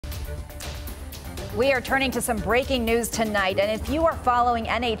We are turning to some breaking news tonight, and if you are following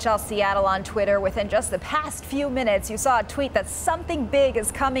NHL Seattle on Twitter, within just the past few minutes, you saw a tweet that something big is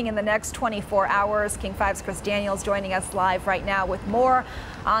coming in the next 24 hours. King 5's Chris Daniels joining us live right now with more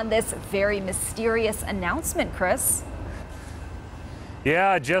on this very mysterious announcement. Chris?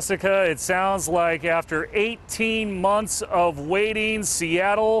 Yeah, Jessica, it sounds like after 18 months of waiting,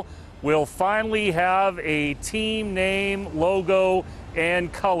 Seattle will finally have a team name, logo,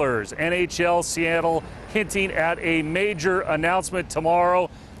 and colors. NHL Seattle hinting at a major announcement tomorrow,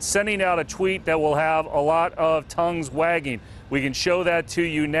 sending out a tweet that will have a lot of tongues wagging. We can show that to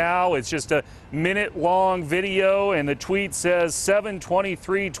you now. It's just a minute-long video, and the tweet says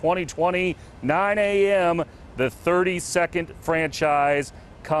 7/23/2020, 9 a.m., the 32nd franchise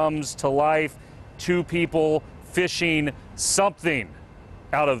comes to life. Two people fishing something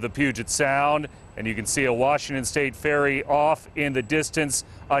out of the Puget Sound. And you can see a Washington State ferry off in the distance,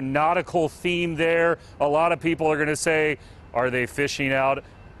 a nautical theme there. A lot of people are going to say, are they fishing out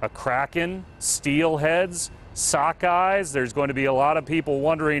a kraken, steelheads, sockeyes? There's going to be a lot of people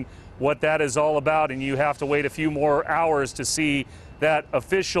wondering what that is all about, and you have to wait a few more hours to see that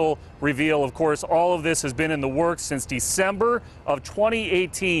official reveal. Of course, all of this has been in the works since December of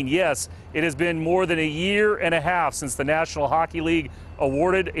 2018. Yes, it has been more than a year and a half since the National Hockey League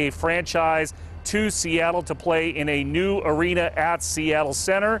awarded a franchise to Seattle to play in a new arena at Seattle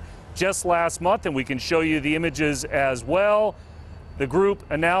Center just last month, and we can show you the images as well. The group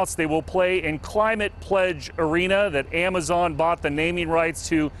announced they will play in Climate Pledge Arena, that Amazon bought the naming rights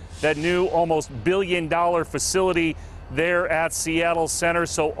to that new almost billion-dollar facility there at Seattle Center.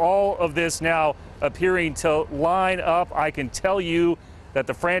 So all of this now appearing to line up. I can tell you that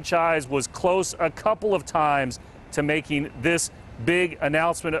the franchise was close a couple of times to making this big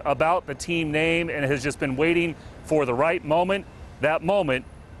announcement about the team name and has just been waiting for the right moment. That moment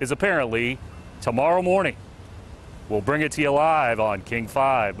is apparently tomorrow morning. We'll bring it to you live on King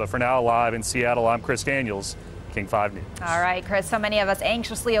 5. But for now, live in Seattle, I'm Chris Daniels, King 5 News. All right, Chris, so many of us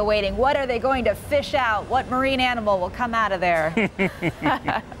anxiously awaiting. What are they going to fish out? What marine animal will come out of there?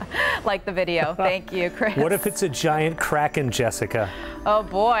 Like the video. Thank you, Chris. What if it's a giant kraken, Jessica? Oh,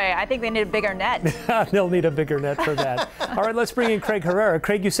 boy. I think they need a bigger net. They'll need a bigger net for that. All right, let's bring in Craig Herrera.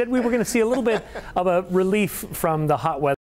 Craig, you said we were going to see a little bit of a relief from the hot weather.